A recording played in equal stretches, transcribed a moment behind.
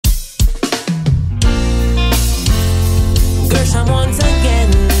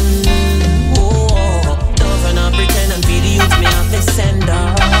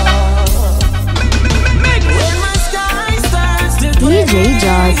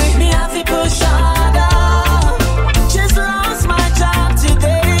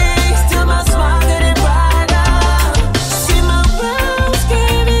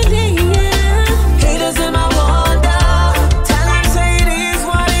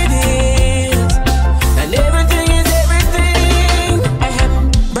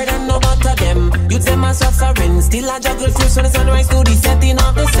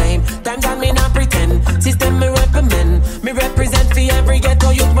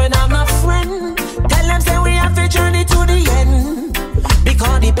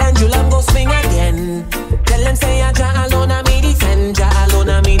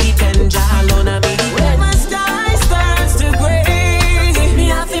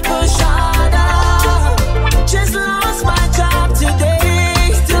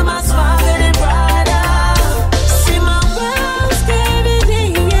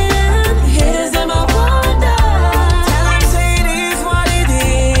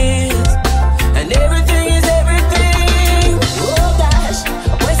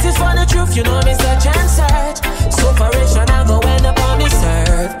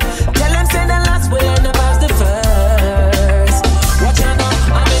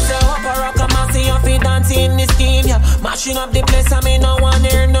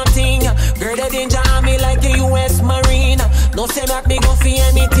knock me go for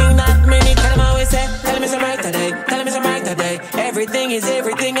anything that many. Tell them always say, tell me some right today, tell me some right today. Everything is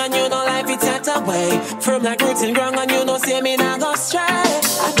everything and you know life it's set away. From like roots and ground and you know see me now go stray.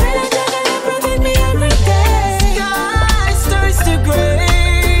 I pray that you're gonna protect me every day. Sky starts to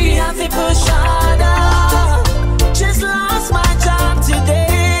gray. We have to push harder. Just lost my job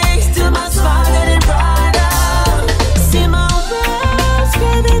today. Still my smile getting brighter. See my world's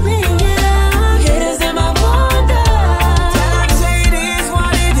getting bigger. Haters in my wonder. Can I say it is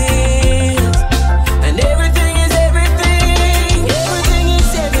what it is? And everything is everything. Everything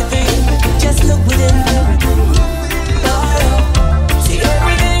is everything. Just look within. See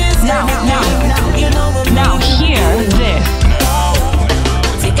everything is everything. You know what now hear this.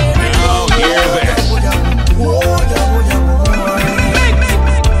 See everything. Now hear this.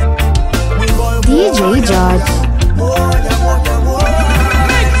 DJ George.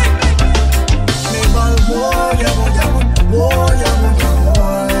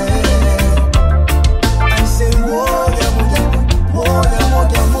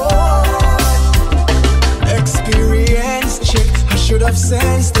 Experience chick, I should have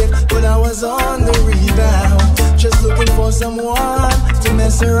sensed it, but I was on the rebound. Just looking for someone to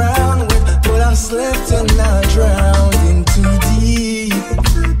mess around with, but I slipped and I drowned in too deep.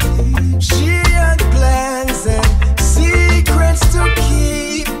 She had plans and secrets to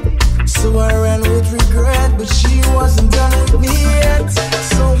keep, so I ran with regret, but she wasn't done with me yet.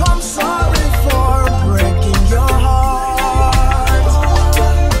 So I'm sorry for breaking your heart.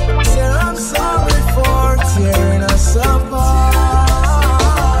 Said I'm sorry for tearing us apart.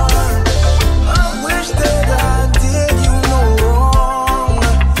 I wish that I did you no wrong,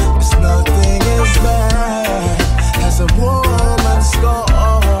 'cause nothing is bad as a woman's gone.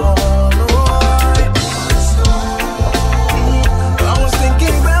 I was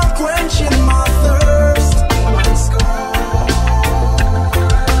thinking about quenching my thirst,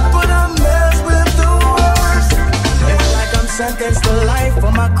 but I'm messed with the worst. It's like I'm sentenced to life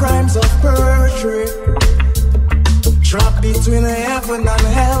for my crimes of perjury. Trapped between heaven and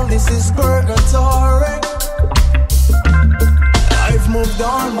hell, this is purgatory. I've moved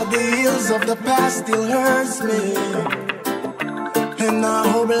on, but the ills of the past still hurts me. And I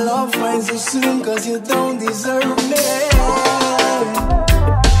hope love finds you soon, 'cause you don't deserve me.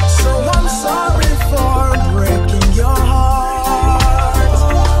 So I'm sorry for breaking your heart.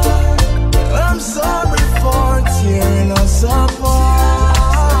 I'm sorry for tearing us apart.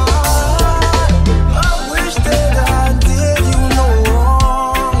 I wish that I did you no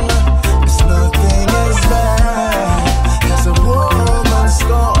wrong, 'cause nothing is bad as a woman's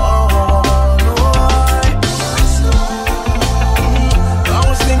gone. I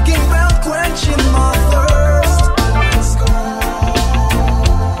was thinking about quenching my thirst,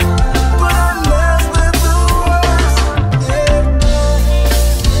 but I'm messed with the worst.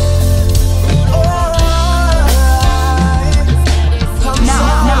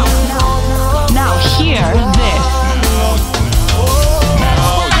 Now hear this.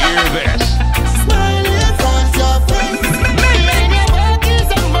 Now hear this. Smile in front of face. Behind your back is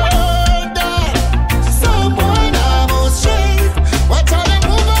a murder. Someone almost straight. Watch how they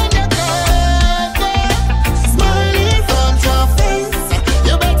move on your cover. Smile in front of face.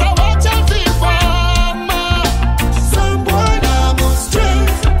 You better watch out for your farmer. Someone almost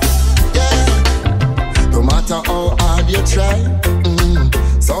straight. Yeah. No matter how hard you try,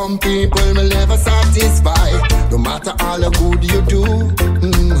 some people will never satisfy. No matter all the good you do,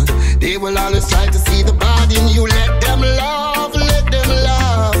 they will always try to see the bad in you. Let them love, let them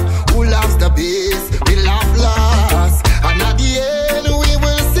love. Who loves the best, we love last. And at the end we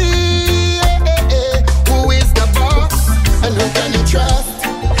will see who is the boss and who can you trust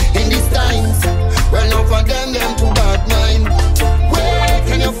in these times. Well, not for them to bad mind. Where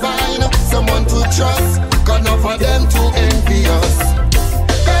can you find someone to trust? 'Cause not for them to envy us.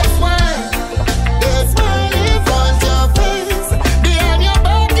 That's why there's smile in front of your face. Behind your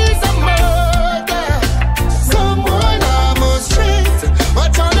back is a murder. Someone almost straight.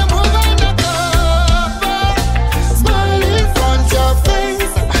 Watch how they move on the cover. Smile in front of your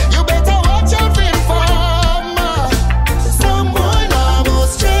face. You better watch out for your farmer. Someone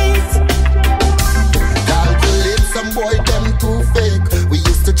almost straight. Calculate some boy them too fake. We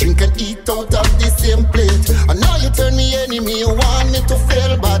used to drink and eat out of the same plate. And now you turn me enemy, you want me to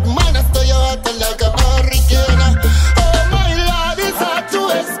fail. But man, I stay your heart like a hurricane. Oh my Lord, it's hard to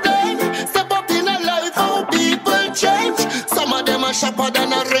explain. Step up in a life, how people change. Some of them are sharper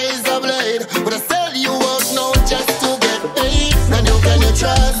than a razor blade, but I sell you out now just to get paid. And you can you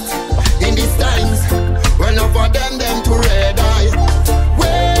trust in these times? Well, not for them to red eye.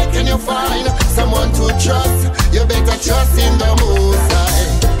 Where can you find someone to trust? You better trust in the moon.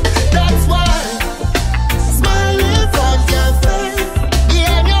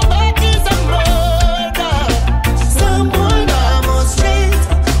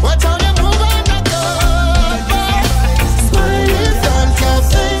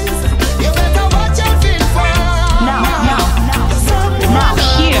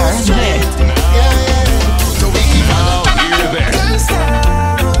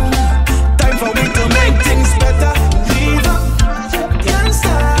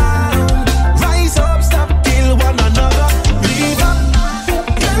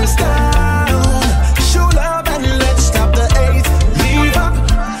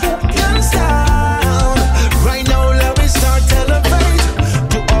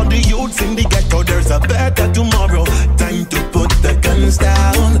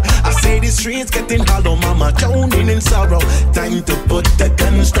 streets getting hollow, mama drowning in sorrow. Time to put the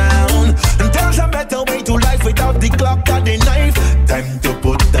guns down. And there's a better way to life without the clock or the knife. Time to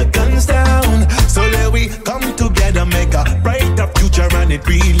put the guns down. So let we come together, make a brighter future, and it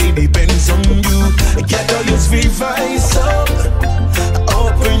really depends on you. Get all your free vice up,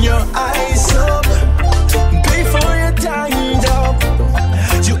 open your eyes up, before your time's up.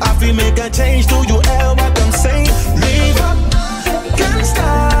 You have to make a change. Do you hear what I'm saying? Leave up, guns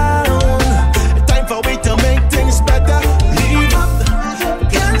down. Time for we to make things better. Leave up,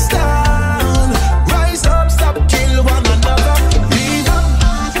 guns down. Rise up, stop, kill one another. Leave up,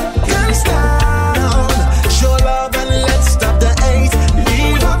 guns down. Show love and let's stop the hate.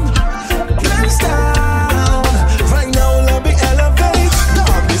 Leave up, guns down. Right now, let me elevate.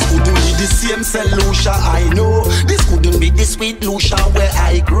 Dog, this couldn't be the same solution, I know. This couldn't be the sweet Lucia where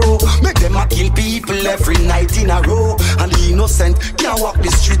I grow. Make them a kill people every night in a row. And the innocent can't walk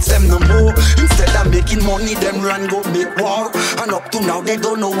the streets, them no more. Instead of making money, them run go make war. And up to now, they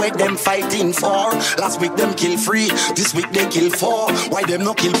don't know where them fighting for. Last week, them kill 3. This week, they kill 4. Why them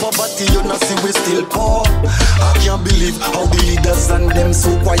no kill poverty? You know, see we still poor. I can't believe how the leaders and them so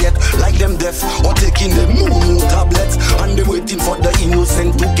quiet. Like them deaf or taking them moo tablets. And they waiting for the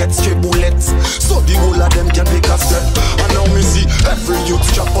innocent to get stray bullets. So the whole of them can make a step. And now me see every youth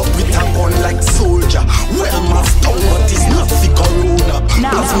strap up with a gun like soldier. Well masked down, but it's not the corona.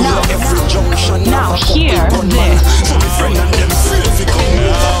 Now, Cause me now, at every junction now have a hear couple gunman. this. So me friend and them feel if you come over.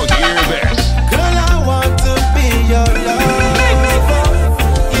 Now hear this. Girl, I want to be your lover.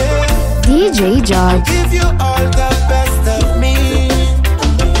 Yeah. DJ George. Give you all the best of me.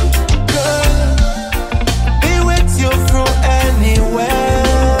 Girl, be with you through any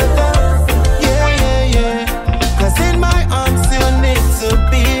weather. Yeah, yeah, yeah. Cause in my arms you need to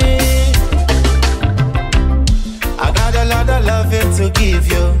be. I got a lot of loving to give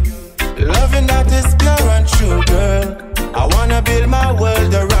you. Loving that is pure and true, girl. I wanna build my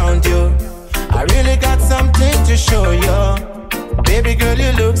world around you. I really got something to show you. Baby girl,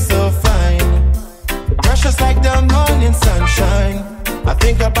 you look so fine. Precious like the morning sunshine. I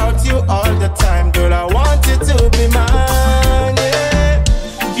think about you all the time, girl. I want you to be mine, yeah.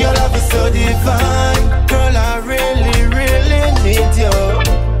 Your love is so divine. Girl, I really, really need you.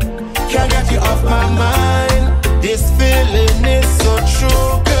 Can't get you off my mind. This feeling is so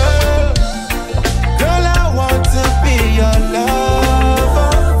true, girl. Girl, I want to be your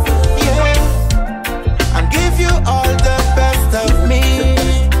lover, yeah. And give you all the best of me.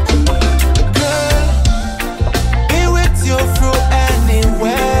 Girl, be with you through any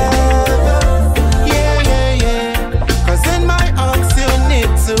weather. Yeah, yeah, yeah. Cause in my arms you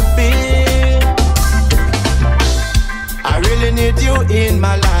need to be. I really need you in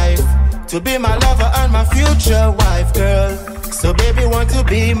my life, to be my lover and my future wife, girl. So baby, want to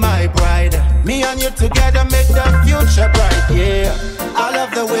be my bride. Me and you together make the future bright, yeah. I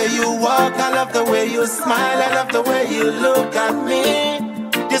love the way you walk, I love the way you smile, I love the way you look at me.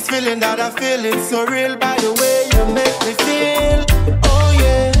 This feeling that I feel, it's so real by the way you make me feel. Oh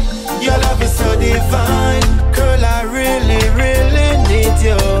yeah, your love is so divine. Girl, I really, really need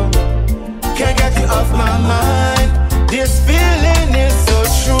you. Can't get you off my mind. This feeling is so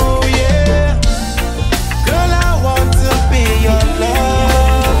true, yeah. Girl, I want to be your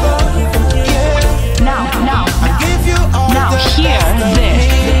lover, yeah. Now, I give you all now the hear best of this.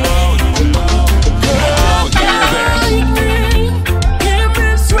 me. Give me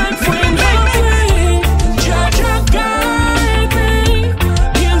strength when I'm weak. Jah guide me.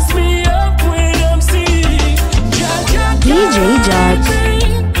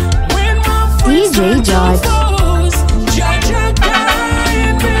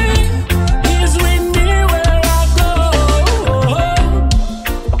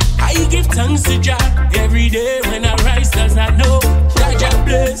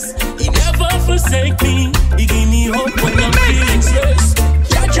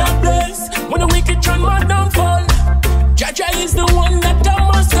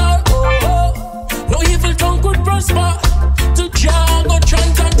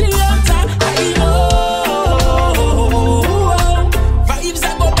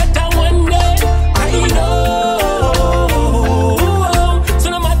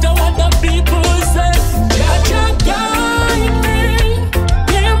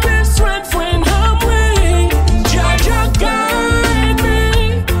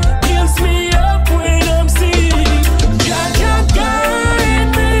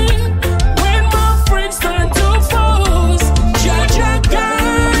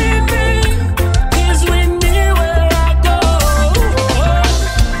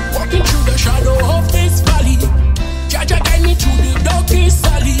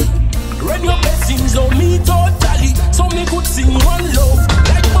 sing one